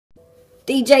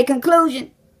DJ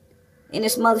Conclusion in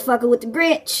this motherfucker with the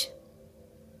Grinch.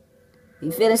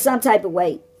 You feeling some type of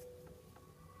way?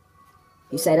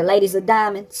 You say the ladies are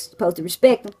diamonds, you're supposed to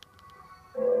respect them.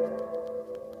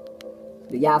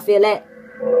 Do y'all feel that?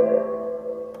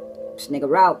 This nigga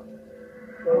raw.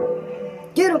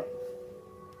 Get him.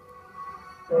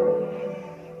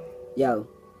 Yo.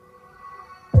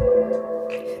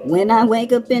 When I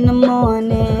wake up in the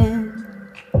morning,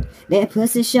 that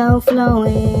pussy show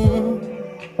flowing.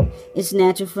 It's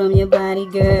natural from your body,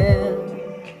 girl.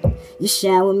 You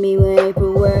shower me with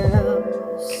April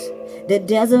whirls. The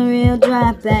desert real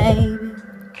dry, baby.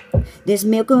 This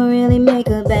milk will really make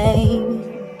a baby.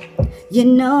 You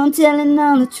know I'm telling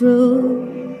all the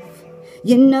truth.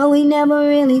 You know we never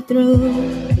really through.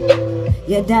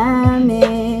 You're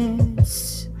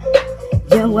diamonds.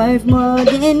 You're worth more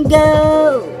than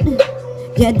gold.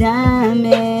 You're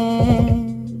diamonds.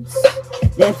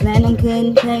 That platinum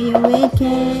couldn't pay you with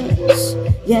cash.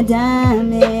 You're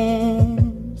diamonds.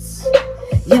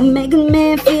 You make a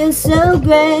man feel so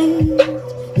great.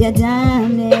 You're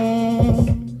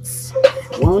diamonds.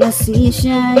 Wanna see you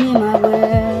shine in my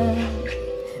world.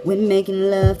 We're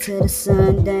making love to the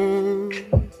sundown.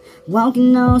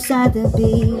 Walking on side the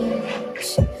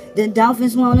beach. The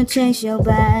dolphins wanna chase your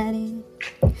body.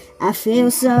 I feel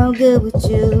so good with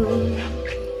you.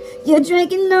 You're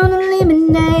drinking on a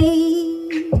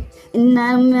lemonade, and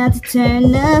I'm about to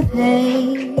turn the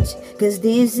page, 'cause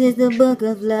this is the book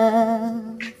of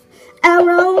love. Our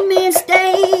romance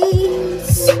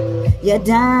stays. You're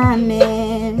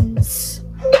diamonds.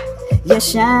 You're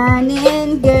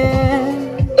shining, girl.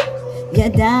 You're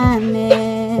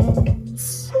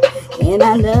diamonds. And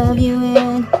I love you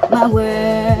in my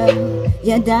world.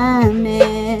 You're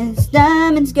diamonds.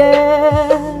 Diamonds,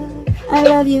 girl. I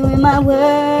love you in my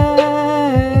world.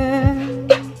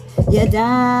 You're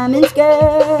diamonds,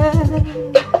 girl.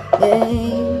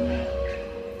 Hey.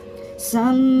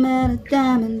 Something about a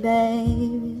diamond,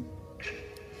 baby.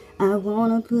 I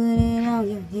wanna put it on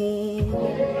your head.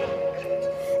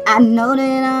 I know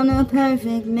that I'm the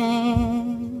perfect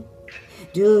man.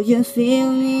 Do you feel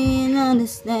me and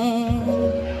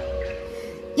understand?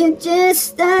 You're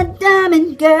just a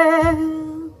diamond,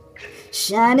 girl,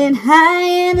 shining high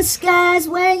in the skies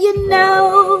where you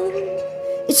know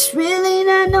it's really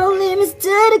not no limits to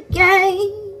the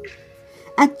game.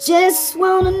 I just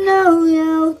wanna know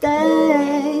your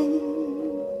thing,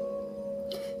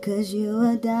 'cause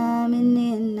you're a diamond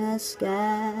in the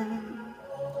sky.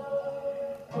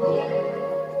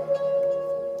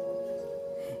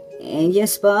 And you're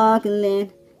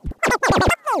sparkling,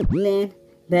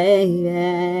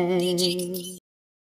 baby.